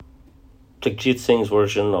Jagjit Singh's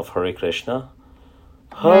version of Hare Krishna.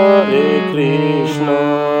 Hare Krishna,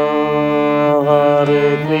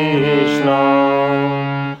 Hare Krishna,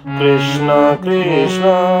 Krishna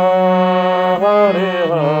Krishna, Hare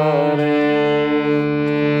Hare,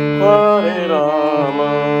 Hare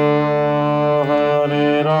Rama,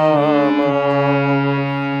 Hare Rama,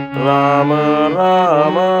 Rama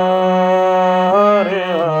Rama, Hare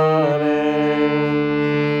Hare,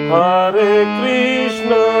 Hare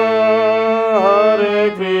Krishna,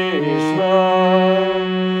 Hare Krishna,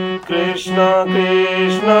 Krishna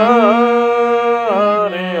Krishna,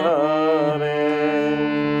 Hare Hare,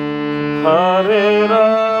 Hare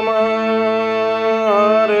Rama,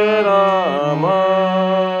 Hare Rama,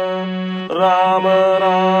 Rama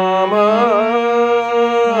Rama,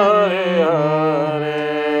 Hare Hare,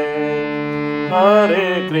 Hare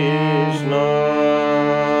Krishna,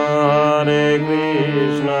 Hare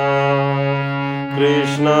Krishna,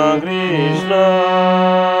 Krishna Krishna,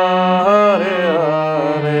 Hare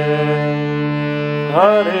Hare,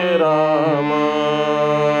 Hare Rama,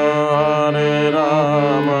 Hare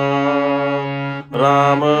Rama,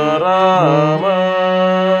 Rama Rama,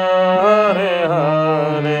 Hare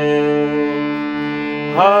Hare,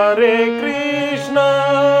 Hare Krishna,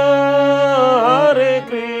 Hare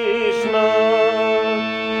Krishna,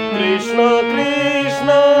 Krishna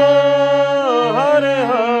Krishna, Hare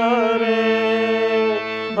Hare,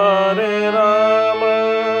 Hare Rama,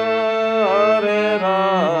 Hare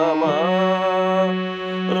Rama,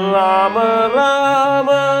 Rama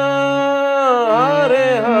Rama, Hare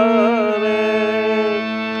Hare,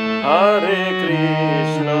 Hare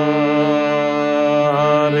Krishna,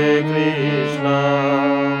 Hare Krishna,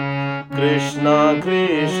 Krishna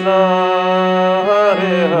Krishna,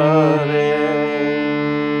 Hare Hare,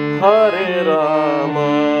 Hare Rama,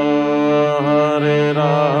 Hare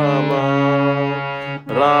Rama,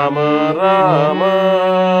 Rama Rama,